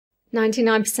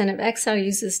99% of Excel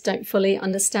users don't fully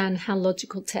understand how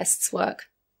logical tests work,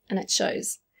 and it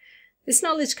shows. This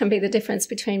knowledge can be the difference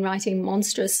between writing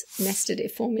monstrous nested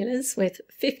if formulas with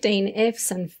 15 ifs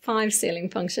and 5 ceiling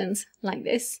functions like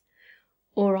this,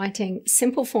 or writing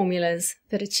simple formulas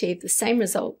that achieve the same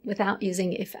result without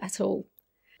using if at all.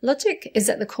 Logic is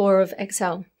at the core of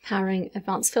Excel, powering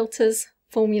advanced filters,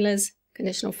 formulas,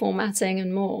 conditional formatting,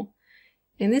 and more.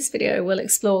 In this video, we'll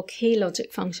explore key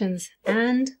logic functions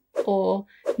and, or,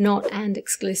 not and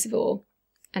exclusive or,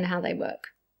 and how they work.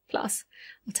 Plus,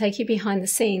 I'll take you behind the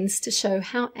scenes to show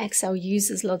how Excel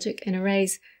uses logic in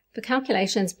arrays for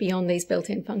calculations beyond these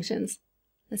built-in functions.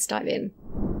 Let's dive in.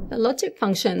 The logic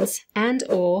functions and,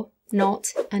 or, not,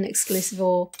 and exclusive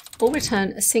or all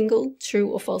return a single true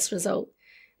or false result.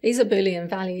 These are Boolean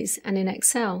values, and in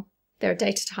Excel, they're a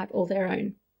data type all their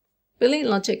own. Boolean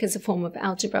logic is a form of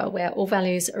algebra where all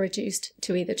values are reduced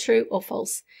to either true or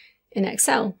false. In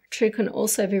Excel, true can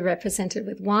also be represented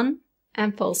with 1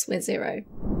 and false with 0.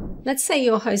 Let's say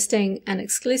you're hosting an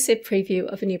exclusive preview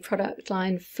of a new product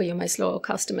line for your most loyal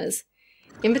customers.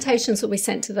 Invitations will be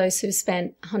sent to those who've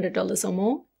spent $100 or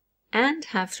more and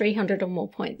have 300 or more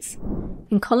points.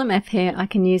 In column F here, I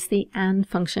can use the AND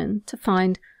function to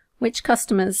find which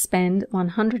customers spend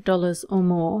 $100 or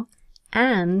more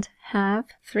and have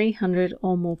 300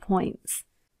 or more points.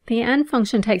 The AND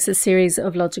function takes a series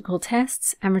of logical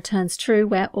tests and returns true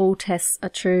where all tests are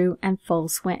true and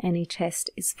false where any test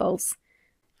is false.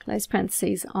 Close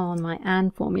parentheses on my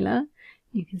AND formula.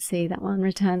 You can see that one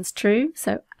returns true.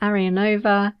 So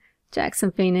Arianova,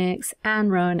 Jackson Phoenix, Anne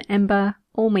Rowan Ember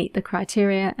all meet the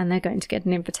criteria and they're going to get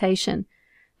an invitation.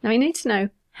 Now we need to know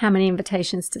how many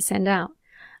invitations to send out.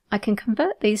 I can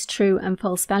convert these true and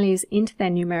false values into their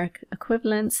numeric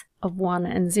equivalents of 1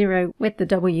 and 0 with the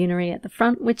double unary at the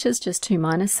front, which is just 2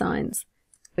 minus signs.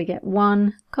 We get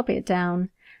 1, copy it down,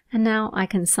 and now I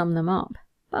can sum them up.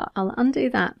 But I'll undo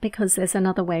that because there's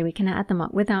another way we can add them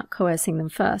up without coercing them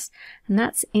first, and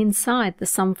that's inside the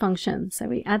sum function. So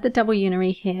we add the double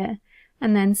unary here,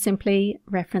 and then simply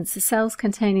reference the cells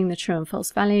containing the true and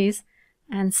false values,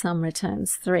 and sum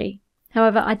returns 3.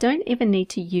 However, I don't even need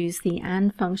to use the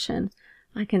AND function.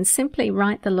 I can simply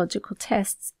write the logical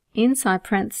tests inside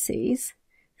parentheses.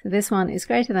 So this one is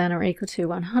greater than or equal to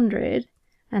 100,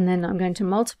 and then I'm going to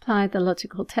multiply the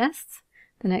logical tests.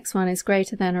 The next one is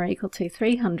greater than or equal to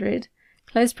 300,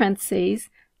 close parentheses,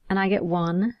 and I get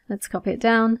 1. Let's copy it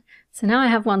down. So now I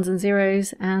have 1s and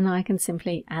 0s, and I can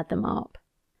simply add them up.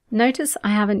 Notice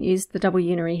I haven't used the double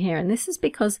unary here, and this is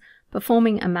because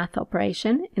performing a math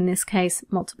operation, in this case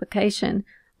multiplication,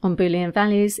 on Boolean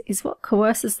values is what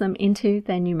coerces them into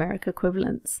their numeric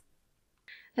equivalents.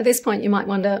 At this point you might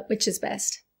wonder which is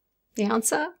best. The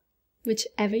answer?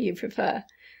 Whichever you prefer.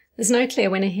 There's no clear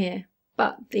winner here,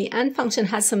 but the AND function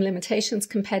has some limitations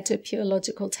compared to pure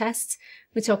logical tests,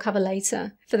 which I'll cover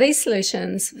later. For these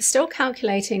solutions, we're still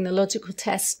calculating the logical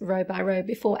tests row by row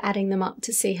before adding them up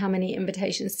to see how many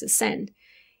invitations to send.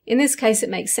 In this case, it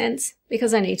makes sense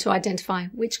because I need to identify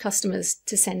which customers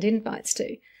to send invites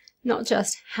to, not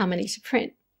just how many to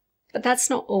print. But that's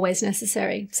not always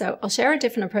necessary, so I'll share a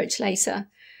different approach later.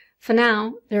 For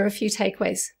now, there are a few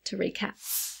takeaways to recap.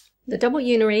 The double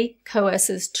unary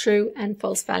coerces true and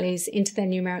false values into their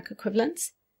numeric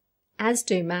equivalents, as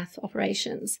do math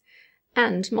operations.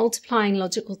 And multiplying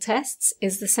logical tests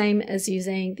is the same as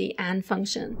using the AND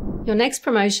function. Your next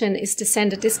promotion is to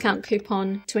send a discount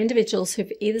coupon to individuals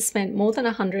who've either spent more than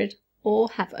 100 or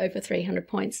have over 300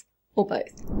 points, or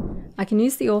both. I can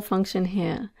use the OR function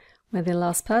here, where the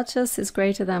last purchase is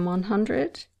greater than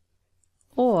 100,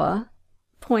 or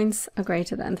points are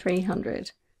greater than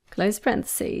 300. Close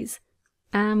parentheses,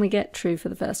 and we get true for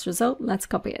the first result. Let's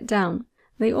copy it down.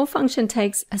 The OR function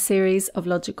takes a series of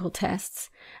logical tests,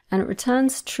 and it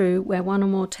returns true where one or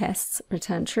more tests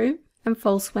return true, and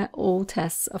false where all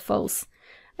tests are false.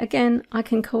 Again, I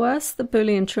can coerce the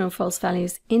Boolean true and false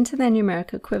values into their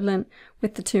numeric equivalent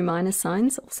with the 2 minus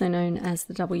signs, also known as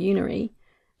the double unary,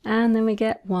 and then we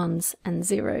get 1s and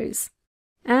 0s.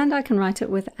 And I can write it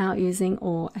without using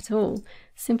OR at all.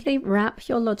 Simply wrap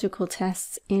your logical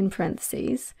tests in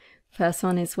parentheses. First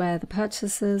one is where the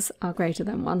purchases are greater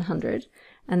than 100.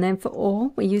 And then for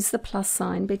OR, we use the plus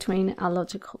sign between our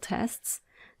logical tests.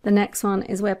 The next one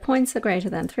is where points are greater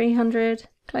than 300,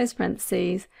 close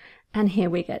parentheses, and here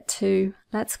we get 2.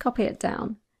 Let's copy it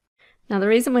down. Now the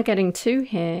reason we're getting 2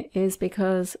 here is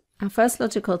because our first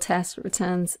logical test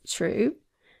returns true,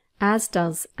 as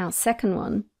does our second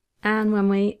one, And when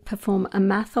we perform a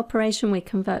math operation, we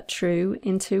convert true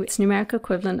into its numeric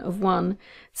equivalent of 1.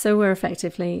 So we're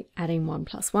effectively adding 1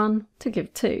 plus 1 to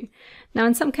give 2. Now,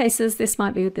 in some cases, this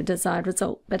might be the desired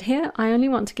result, but here I only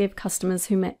want to give customers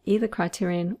who met either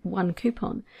criterion 1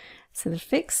 coupon. So the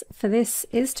fix for this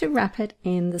is to wrap it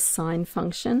in the sign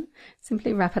function.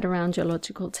 Simply wrap it around your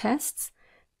logical tests.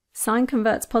 Sign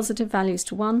converts positive values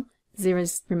to 1,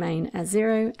 zeros remain as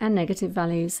 0, and negative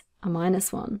values are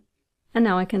minus 1. And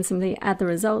now I can simply add the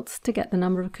results to get the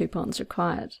number of coupons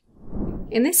required.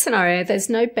 In this scenario, there's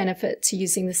no benefit to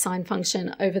using the sign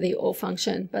function over the OR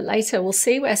function, but later we'll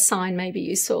see where sign may be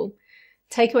useful.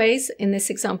 Takeaways in this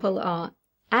example are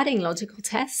adding logical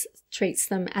tests treats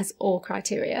them as OR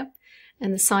criteria,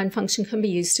 and the sign function can be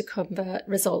used to convert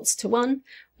results to 1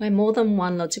 where more than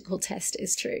one logical test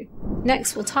is true.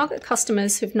 Next, we'll target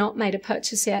customers who've not made a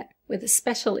purchase yet with a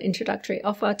special introductory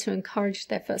offer to encourage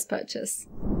their first purchase.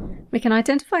 We can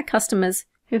identify customers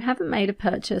who haven't made a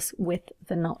purchase with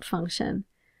the not function.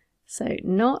 So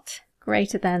not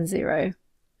greater than 0,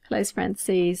 close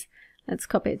parentheses, let's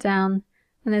copy it down,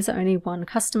 and there's only one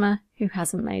customer who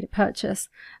hasn't made a purchase.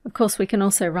 Of course, we can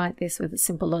also write this with a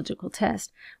simple logical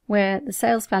test, where the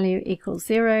sales value equals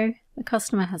 0, the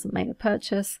customer hasn't made a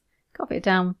purchase, copy it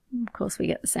down, of course we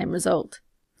get the same result.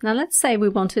 Now let's say we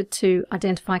wanted to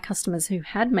identify customers who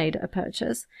had made a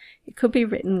purchase. It could be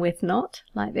written with not,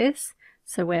 like this.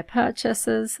 So where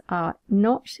purchases are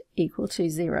not equal to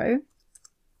 0,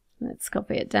 let's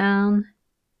copy it down.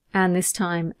 And this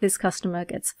time, this customer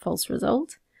gets a false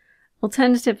result.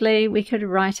 Alternatively, we could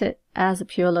write it as a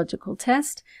pure logical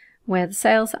test, where the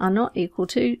sales are not equal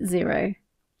to 0.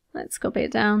 Let's copy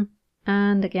it down.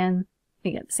 And again,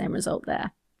 we get the same result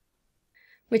there.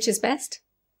 Which is best?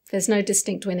 There's no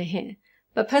distinct winner here,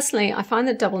 but personally I find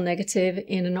the double negative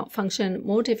in a not function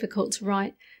more difficult to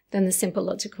write than the simple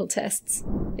logical tests.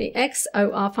 The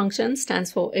XOR function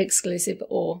stands for exclusive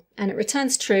OR, and it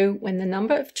returns true when the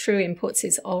number of true inputs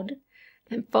is odd,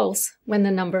 and false when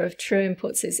the number of true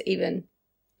inputs is even.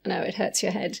 I know it hurts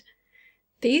your head.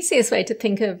 The easiest way to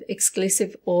think of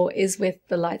exclusive OR is with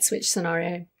the light switch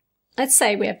scenario. Let's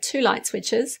say we have two light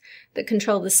switches that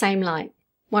control the same light,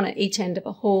 one at each end of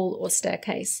a hall or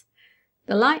staircase.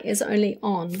 The light is only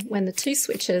on when the two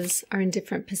switches are in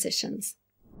different positions.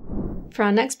 For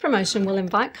our next promotion, we'll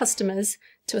invite customers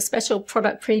to a special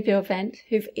product preview event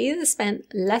who've either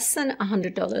spent less than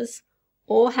 $100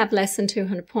 or have less than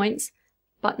 200 points,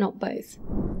 but not both.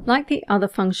 Like the other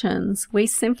functions, we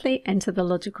simply enter the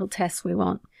logical test we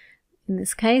want. In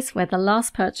this case, where the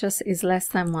last purchase is less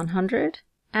than 100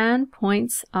 and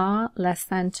points are less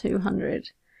than 200.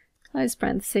 Close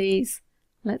parentheses,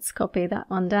 let's copy that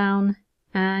one down,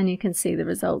 and you can see the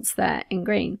results there in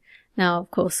green. Now,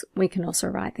 of course, we can also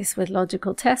write this with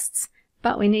logical tests,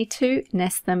 but we need to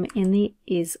nest them in the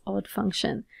ISODD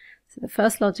function. So the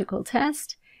first logical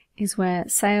test is where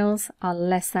sales are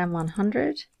less than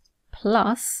 100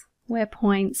 plus where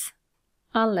points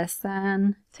are less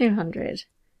than 200.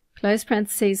 Close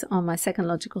parentheses on my second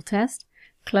logical test,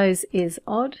 close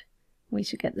ISODD, we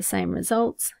should get the same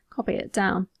results, copy it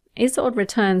down. ISODD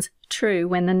returns true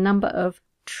when the number of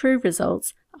true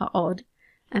results are odd,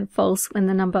 and false when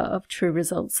the number of true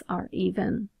results are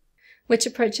even. Which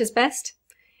approach is best?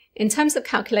 In terms of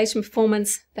calculation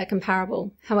performance, they're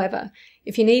comparable. However,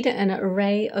 if you need an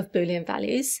array of Boolean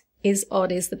values,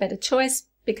 ISODD is the better choice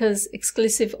because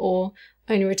exclusive OR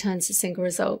only returns a single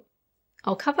result.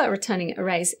 I'll cover returning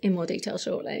arrays in more detail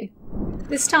shortly.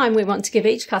 This time we want to give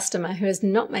each customer who has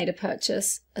not made a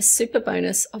purchase a super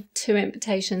bonus of 2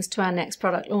 invitations to our next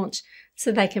product launch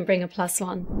so they can bring a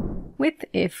 +1. With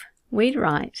if, we'd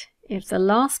write if the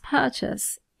last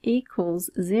purchase equals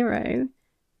 0,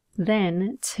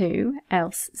 then 2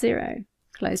 else 0.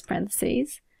 Close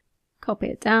parentheses, copy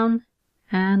it down,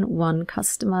 and 1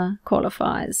 customer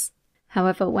qualifies.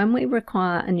 However, when we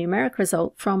require a numeric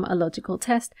result from a logical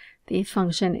test, the if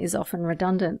function is often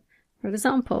redundant. For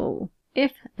example,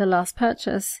 if the last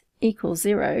purchase equals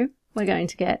 0, we're going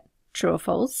to get true or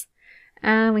false,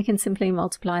 and we can simply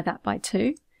multiply that by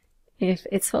 2. If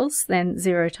it's false, then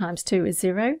 0 times 2 is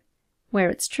 0. Where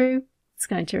it's true, it's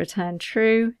going to return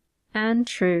true, and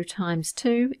true times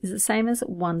 2 is the same as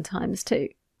 1 times 2.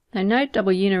 Now note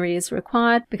double unary is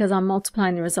required because I'm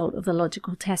multiplying the result of the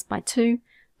logical test by 2,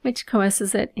 which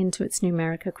coerces it into its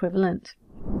numeric equivalent.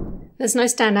 There's no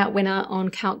standout winner on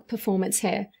calc performance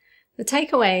here. The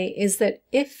takeaway is that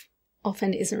if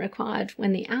often isn't required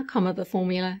when the outcome of a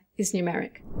formula is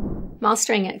numeric.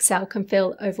 Mastering Excel can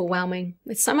feel overwhelming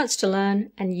with so much to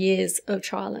learn and years of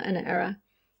trial and error.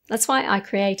 That's why I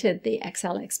created the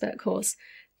Excel Expert course,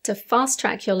 to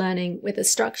fast-track your learning with a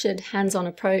structured, hands-on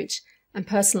approach and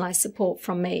personalized support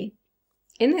from me.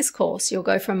 In this course, you'll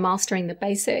go from mastering the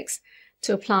basics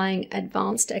to applying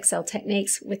advanced Excel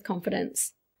techniques with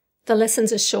confidence. The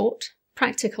lessons are short,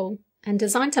 practical, and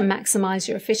designed to maximize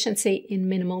your efficiency in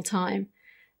minimal time.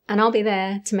 And I'll be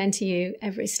there to mentor you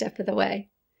every step of the way.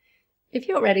 If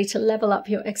you're ready to level up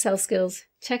your Excel skills,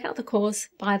 check out the course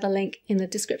via the link in the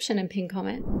description and pinned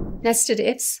comment. Nested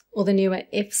ifs, or the newer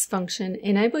ifs function,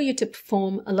 enable you to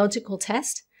perform a logical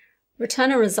test,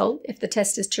 return a result if the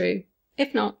test is true.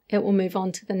 If not, it will move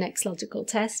on to the next logical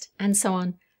test, and so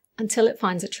on, until it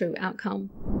finds a true outcome.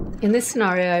 In this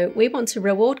scenario, we want to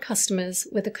reward customers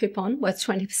with a coupon worth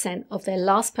 20% of their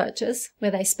last purchase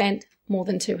where they spent more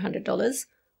than $200,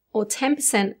 or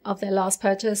 10% of their last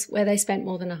purchase where they spent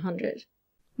more than $100.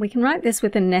 We can write this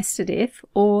with a nested if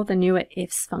or the newer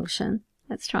ifs function.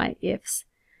 Let's try ifs.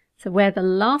 So where the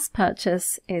last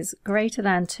purchase is greater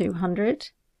than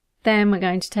 200, then we're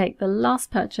going to take the last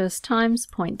purchase times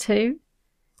 0.2,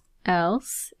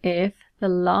 else if the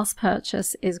last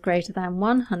purchase is greater than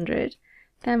 100,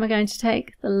 then we're going to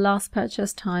take the last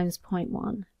purchase times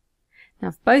 0.1. Now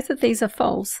if both of these are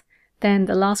false, then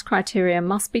the last criteria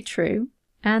must be true,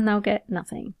 and they'll get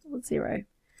nothing, or 0.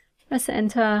 Press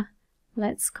enter.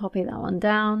 Let's copy that one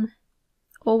down.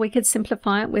 Or we could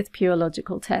simplify it with pure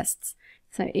logical tests.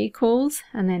 So equals,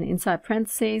 and then inside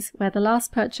parentheses, where the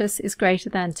last purchase is greater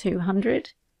than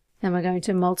 200, then we're going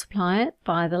to multiply it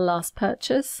by the last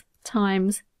purchase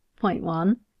times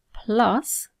 0.1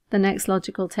 plus the next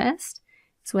logical test.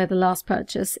 So where the last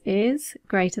purchase is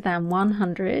greater than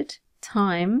 100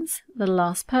 times the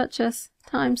last purchase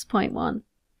times 0.1.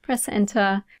 Press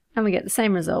enter, and we get the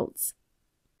same results.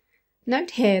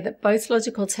 Note here that both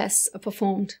logical tests are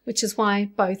performed, which is why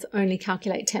both only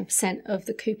calculate 10% of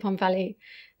the coupon value,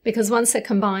 because once they're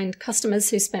combined, customers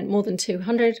who spent more than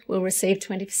 200 will receive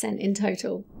 20% in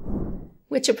total.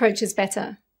 Which approach is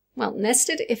better? Well,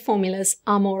 nested if formulas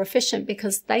are more efficient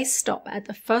because they stop at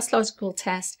the first logical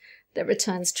test that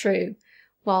returns true,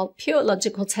 while pure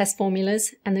logical test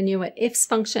formulas and the newer ifs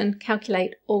function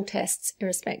calculate all tests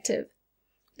irrespective.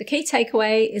 The key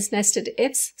takeaway is nested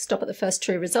ifs stop at the first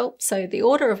true result, so the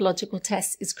order of logical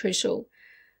tests is crucial.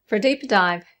 For a deeper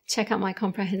dive, check out my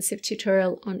comprehensive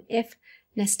tutorial on if,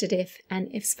 nested if,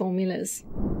 and ifs formulas.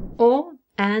 Or,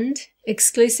 and,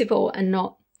 exclusive or, and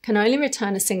not can only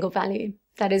return a single value.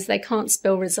 That is, they can't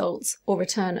spill results or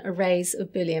return arrays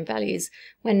of Boolean values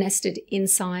when nested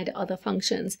inside other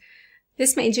functions.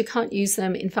 This means you can't use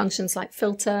them in functions like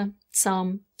filter,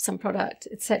 sum product,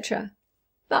 etc.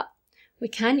 But we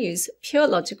can use pure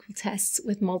logical tests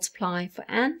with multiply for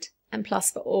and plus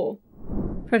for or.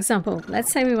 For example,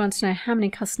 let's say we want to know how many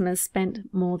customers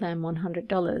spent more than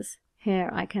 $100. Here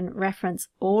I can reference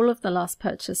all of the last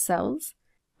purchase cells,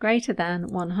 greater than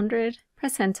 100,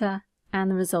 press enter, and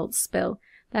the results spill.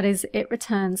 That is, it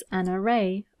returns an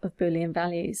array of Boolean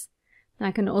values. Now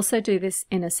I can also do this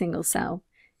in a single cell.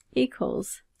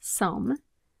 Equals sum.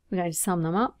 We're going to sum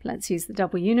them up. Let's use the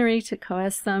double unary to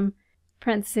coerce them.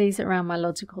 Parentheses around my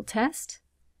logical test,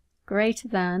 greater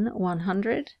than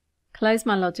 100, close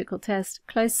my logical test,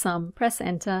 close sum, press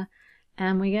enter,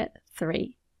 and we get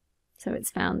 3. So it's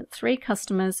found 3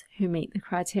 customers who meet the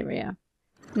criteria.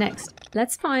 Next,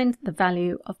 let's find the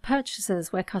value of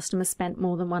purchases where customers spent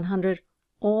more than 100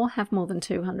 or have more than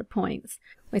 200 points.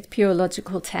 With pure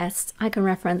logical tests, I can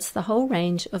reference the whole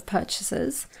range of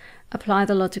purchases, apply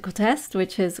the logical test,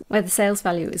 which is where the sales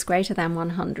value is greater than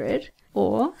 100,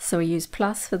 or, so we use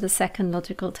plus for the second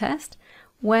logical test,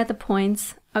 where the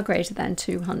points are greater than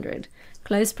 200.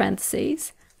 Close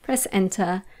parentheses, press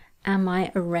enter, and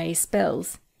my array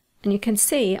spills. And you can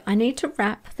see I need to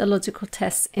wrap the logical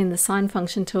tests in the sign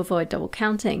function to avoid double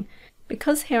counting.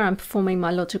 Because here I'm performing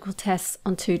my logical tests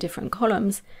on 2 different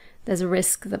columns, there's a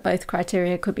risk that both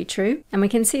criteria could be true, and we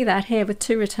can see that here with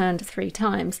 2 returned 3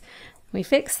 times. We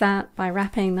fix that by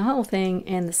wrapping the whole thing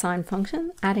in the sign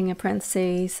function, adding a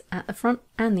parentheses at the front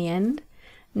and the end.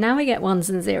 Now we get 1s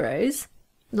and 0s.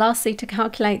 Lastly, to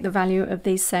calculate the value of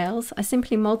these sales, I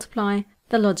simply multiply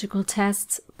the logical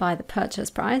tests by the purchase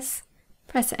price,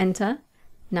 press enter.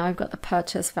 Now I've got the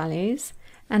purchase values,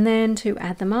 and then to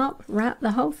add them up, wrap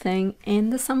the whole thing in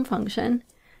the sum function,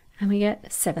 and we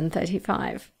get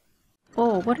 735.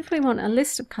 Or what if we want a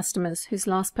list of customers whose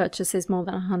last purchase is more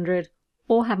than 100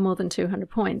 or have more than 200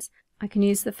 points? I can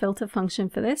use the filter function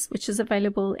for this, which is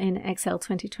available in Excel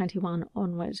 2021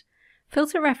 onward.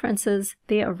 Filter references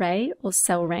the array or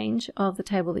cell range of the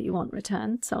table that you want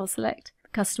returned, so I'll select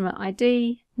customer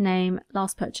ID, name,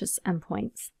 last purchase, and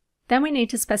points. Then we need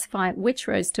to specify which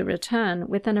rows to return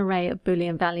with an array of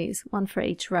Boolean values, one for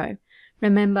each row.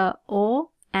 Remember, OR,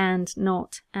 AND,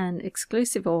 NOT, and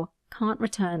exclusive OR can't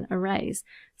return arrays.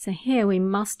 So here we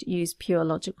must use pure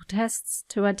logical tests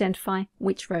to identify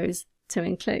which rows to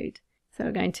include. So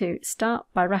we're going to start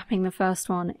by wrapping the first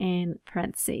one in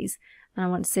parentheses. And I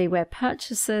want to see where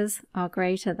purchases are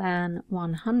greater than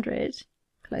 100,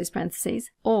 close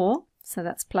parentheses, or, so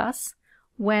that's plus,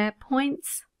 where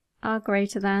points are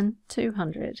greater than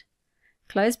 200.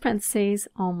 Close parentheses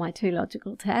on my two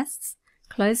logical tests,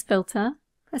 close filter,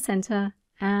 press enter,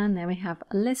 and there we have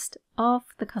a list of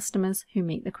the customers who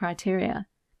meet the criteria.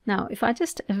 Now, if I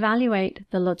just evaluate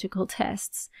the logical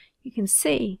tests, you can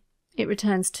see it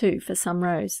returns 2 for some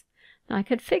rows. Now, I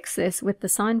could fix this with the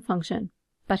sign function,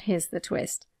 but here's the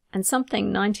twist, and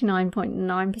something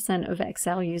 99.9% of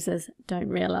Excel users don't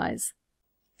realize.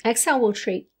 Excel will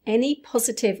treat any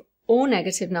positive or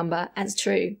negative number as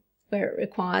true where it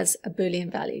requires a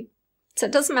Boolean value. So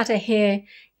it doesn't matter here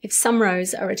if some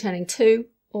rows are returning 2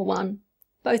 or 1,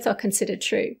 both are considered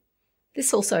true.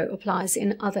 This also applies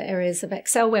in other areas of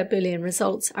Excel where Boolean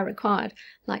results are required,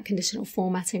 like conditional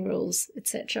formatting rules,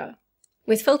 etc.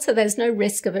 With filter, there's no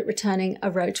risk of it returning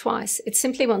a row twice. It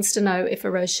simply wants to know if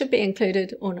a row should be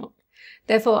included or not.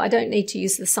 Therefore, I don't need to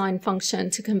use the sign function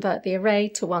to convert the array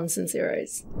to ones and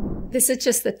zeros. This is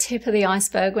just the tip of the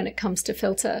iceberg when it comes to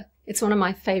filter. It's one of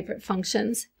my favorite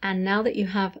functions, and now that you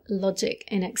have logic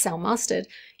in Excel mastered,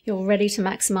 you're ready to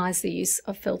maximize the use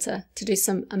of filter to do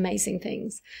some amazing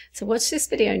things. So watch this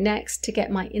video next to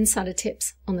get my insider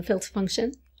tips on the filter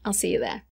function. I'll see you there.